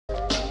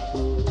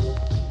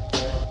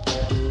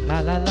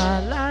la la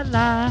la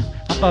la.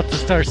 I'm about to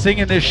start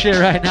singing this shit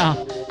right now.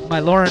 My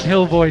Lauryn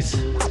Hill voice.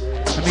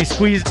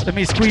 Let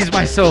me squeeze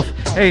myself.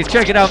 Hey,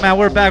 check it out, man.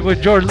 We're back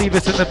with Jord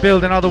Levus in the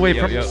building, all the way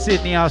from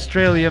Sydney,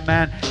 Australia,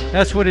 man.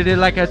 That's what it is.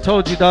 Like I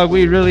told you, dog,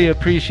 we really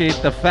appreciate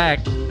the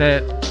fact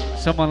that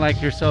someone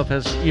like yourself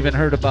has even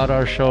heard about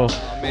our show.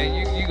 Oh,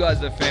 man, you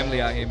guys are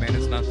family out here, man.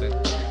 It's nothing.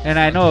 And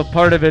I know a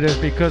part of it is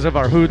because of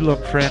our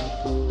hoodlum friend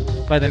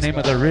by the name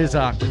of the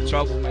Rizak. The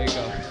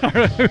troublemaker.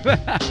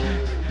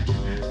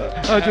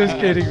 I'm just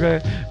kidding,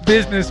 man.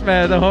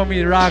 Businessman, the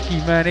homie Rocky,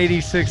 man,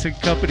 86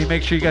 and Company.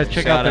 Make sure you guys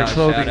check out their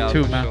clothing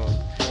too, man.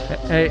 Sure.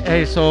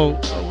 Hey, so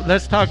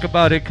let's talk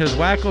about it, because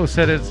Wackoe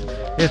said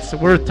it's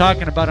worth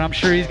talking about. I'm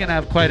sure he's gonna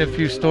have quite a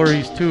few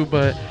stories too.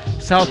 But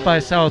South by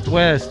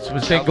Southwest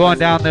has been going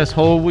down this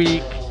whole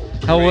week.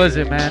 How was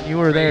it, man? You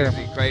were there.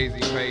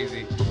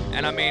 Crazy.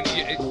 And I mean,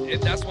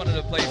 that's one of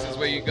the places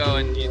where you go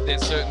and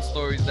there's certain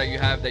stories that you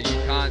have that you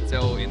can't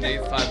tell in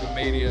these type of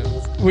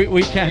mediums.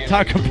 We can't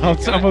talk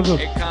about some of them.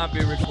 It can't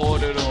be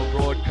recorded or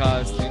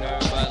broadcast, you know.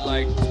 But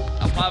like,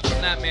 apart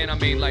from that, man, I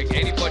mean, like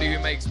anybody who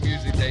makes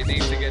music, they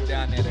need to get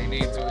down there. They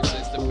need to.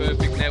 It's the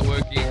perfect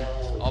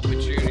networking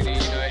opportunity.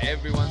 You know,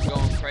 everyone's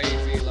going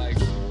crazy. Like,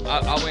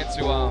 I went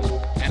to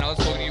and I was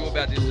talking to you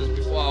about this just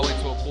before. I went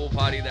to a pool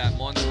party that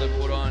Monster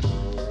put on,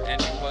 and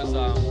because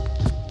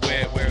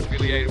we're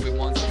affiliated with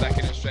Monster back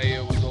in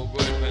Australia, it was all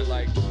good. But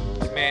like,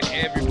 man,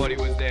 everybody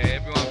was there.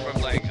 Everyone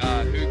from like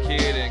Who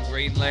Kid and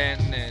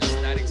Greenland and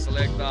Static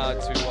Selector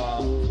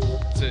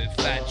to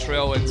Fat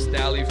Trell and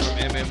Stally from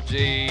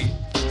MMG,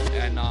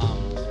 and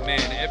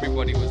man,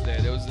 everybody was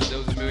there. There was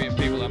a million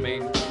people. I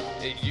mean,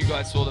 you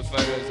guys saw the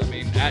photos. I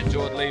mean, at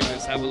Jord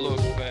Levus, have a look.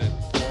 But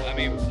I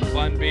mean,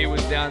 Bun B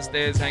was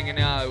downstairs hanging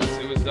out.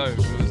 It was dope.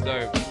 It was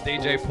dope.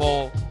 DJ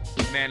Paul.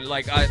 Man,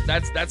 like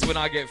that's when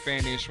I get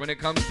fanish. When it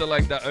comes to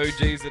like the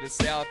OGs of the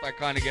South, I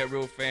kind of get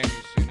real fanish.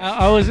 You know?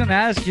 I was gonna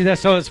ask you that,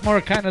 so it's more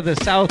kind of the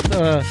South,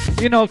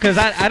 you know, because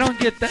I don't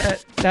get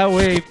that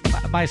way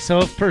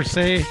myself per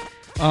se,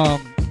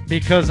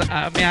 because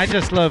I mean I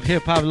just love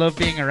hip hop, love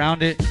being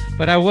around it.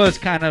 But I was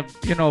kind of,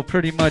 you know,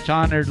 pretty much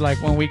honored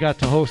like when we got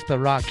to host the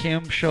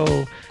Rakim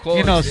show, course,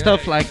 you know,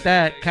 stuff like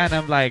that. Kind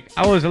of like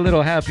I was a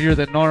little happier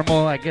than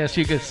normal, I guess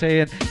you could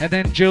say. And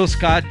then Jill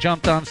Scott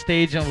jumped on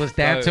stage and was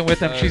dancing with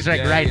him. She's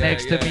like right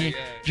next to me,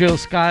 Jill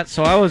Scott.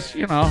 So I was,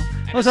 you know,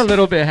 I was a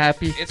little bit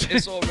happy.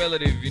 It's all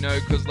relative, you know,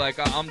 because like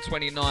I'm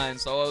 29,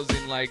 so I was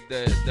in like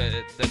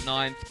the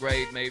ninth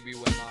grade maybe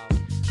when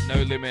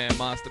No Limit and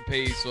Master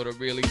P sort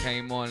of really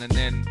came on, and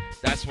then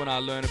that's when I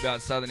learned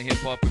about Southern hip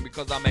hop. And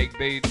because I make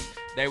beats,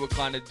 they were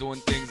kind of doing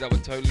things that were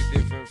totally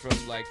different from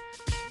like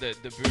the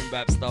boom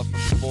bap stuff from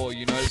before,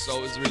 you know. So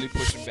it was really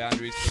pushing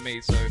boundaries for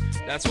me. So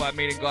that's why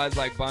meeting guys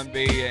like Bun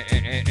B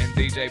and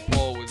DJ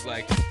Paul was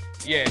like,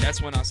 yeah,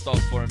 that's when I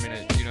stopped for a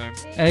minute, you know.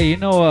 Hey, you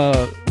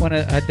know, when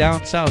a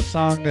down south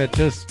song that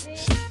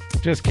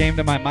just came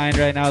to my mind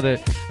right now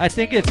that I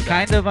think it's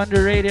kind of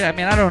underrated. I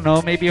mean, I don't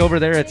know, maybe over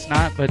there it's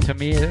not, but to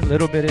me a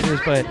little bit it is.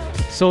 But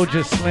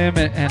Soulja Slim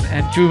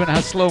and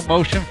Juvenile Slow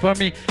Motion for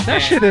me, that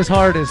shit is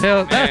hard as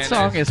hell. That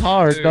song is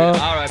hard, dude, dog.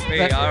 R.I.P.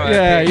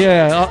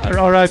 Yeah,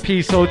 R.I.P.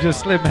 Soulja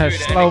Slim has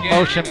Dude, Slow again,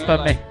 Motion you know, for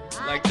like, me.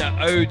 Like the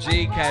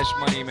OG Cash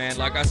Money, man.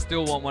 Like I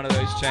still want one of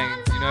those chains,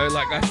 you know.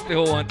 Like I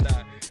still want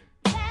that.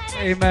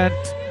 Hey man,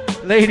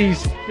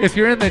 ladies, if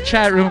you're in the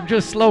chat room,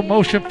 just slow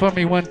motion for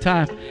me one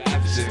time.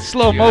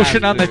 Slow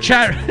motion on the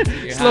chat.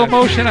 Slow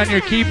motion on your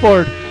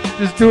keyboard.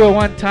 Just do it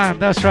one time.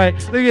 That's right.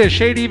 Look at it.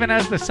 Shade even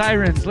has the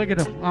sirens. Look at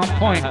them. On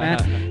point,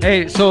 man.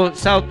 Hey, so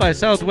South by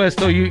Southwest,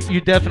 though, you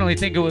definitely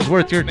think it was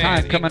worth your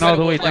time coming all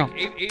the way down.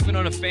 Even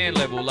on a fan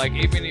level, like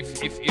even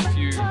if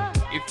you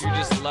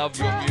just love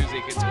your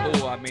music, it's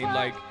cool. I mean,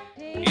 like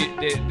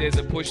there's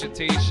a Pusha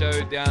T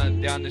show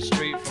down the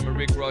street from a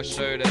Rick Ross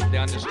show that's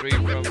down the street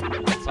from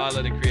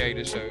Tyler the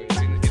Creator show.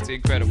 It's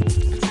incredible.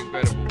 It's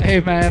incredible. Hey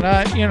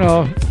man, you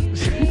know,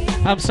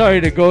 I'm sorry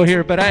to go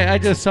here, but I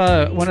just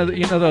saw one of the,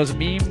 you know, those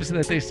memes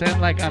that they send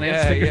like on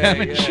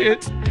Instagram and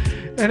shit,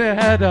 and it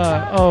had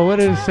what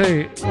did it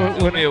say?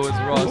 It was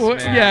Ross,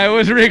 man. Yeah, it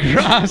was Rick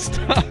Ross.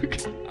 Dog.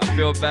 I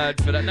feel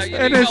bad for that. No, you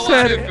And know it what?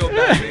 said- I don't feel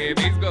bad for him.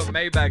 He's got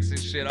Maybachs and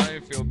shit. I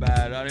don't feel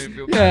bad. I don't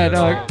feel bad Yeah, at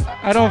dog. all.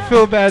 I don't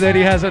feel bad that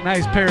he has a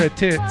nice pair of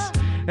tits.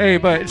 Hey,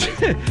 but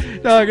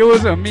dog, it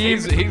was a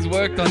meme. He's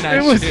worked on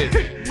that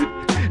shit.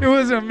 It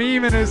was a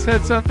meme, and it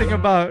said something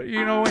about,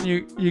 you know, when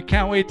you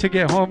can't wait to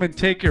get home and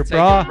take your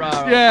bra. Your bra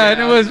off. Yeah, and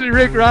it was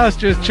Rick Ross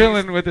just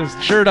chilling with his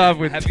shirt off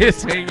with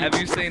tits hanging. Have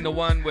you seen the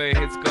one where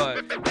it's got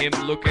him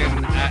looking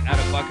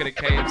at a bucket of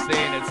KFC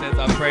and it says,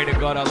 "I pray to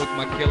God I look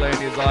my killer in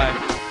his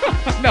eye"?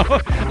 No,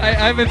 I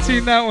haven't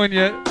seen that one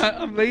yet.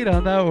 I'm late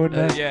on that one,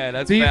 man. Yeah,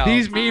 that's these, foul.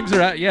 these memes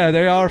are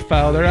they are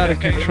foul. They're out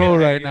of control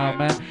right now,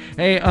 man.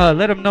 Hey,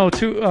 let them know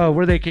too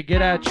where they could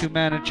get at you,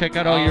 man, and check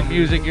out all your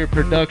music, your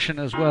production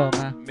as well,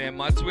 man. Man,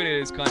 my Twitter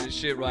is kind of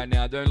shit right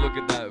now. Don't look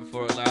at that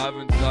for like I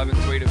haven't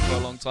tweeted for a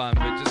long time.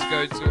 But just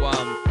go to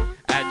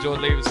 @Jord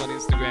Levus on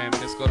Instagram,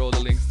 and it's got all the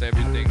links to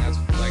everything. That's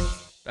like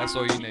That's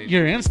all you need.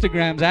 Your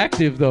Instagram's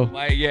active though.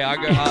 Yeah, I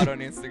go hard on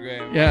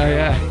Instagram.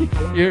 Yeah.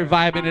 You're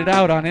vibing it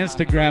out on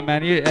Instagram,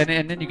 man.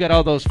 And then you got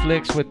all those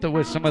flicks with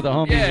some of the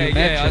homies you mentioned.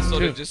 Yeah, I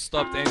sort of just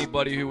stopped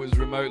anybody who was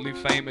remotely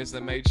famous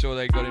and made sure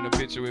they got in a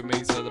picture with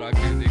me so that I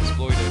could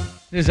exploit it.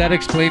 Does that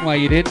explain why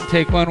you didn't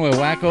take one with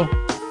Wackoe?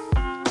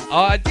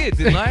 Oh, I did,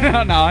 didn't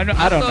I? No, I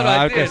don't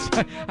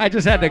know. I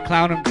just had to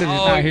clown him because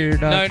he's not here.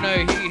 No,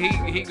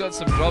 he got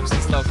some drops and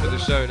stuff for the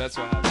show. That's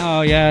what happened.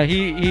 Oh yeah,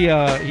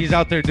 he's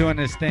out there doing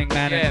his thing,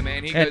 man. Yeah,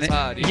 man, he goes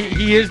hard.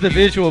 He is the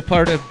visual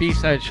part of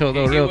B-side show,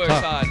 though. Real talk. He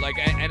works hard. Like,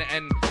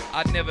 and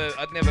I'd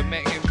never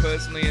met him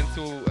personally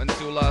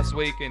until last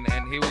week, and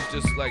he was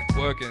just like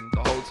working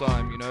the whole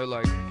time, you know,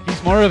 like.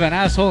 He's more of an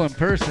asshole in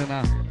person,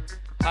 huh?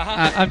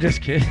 I'm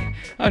just kidding.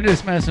 I'm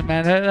just messing,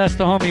 man. That's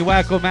the homie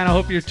Wackoe, man. I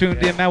hope you're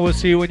tuned in, man. We'll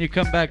see you when you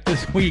come back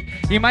this week.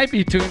 He might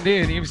be tuned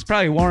in. He was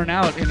probably worn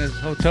out in his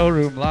hotel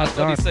room, locked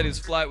on. He said his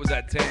flight was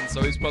at 10,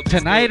 so he's probably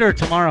tonight or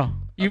tomorrow.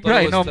 You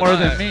probably know more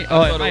than me.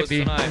 Oh, it might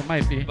be. It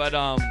might be. But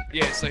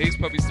yeah. So he's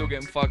probably still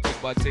getting fucked with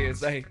by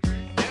TSA.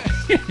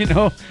 You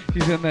know,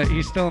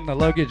 he's still in the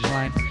luggage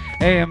line.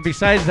 Hey, and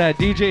besides that,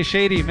 DJ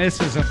Shady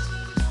misses him.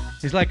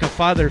 He's like a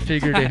father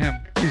figure to him.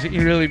 He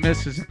really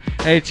misses him.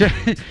 Hey, check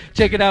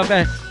it out,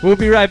 man. We'll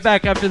be right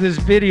back after this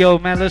video,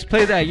 man. Let's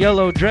play that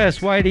Yellow Dress,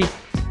 Whitey.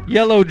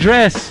 Yellow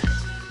Dress.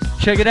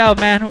 Check it out,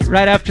 man.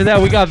 Right after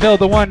that, we got Vel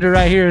the Wonder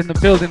right here in the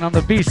building on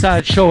the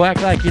B-Side Show.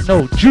 Act like you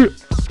know.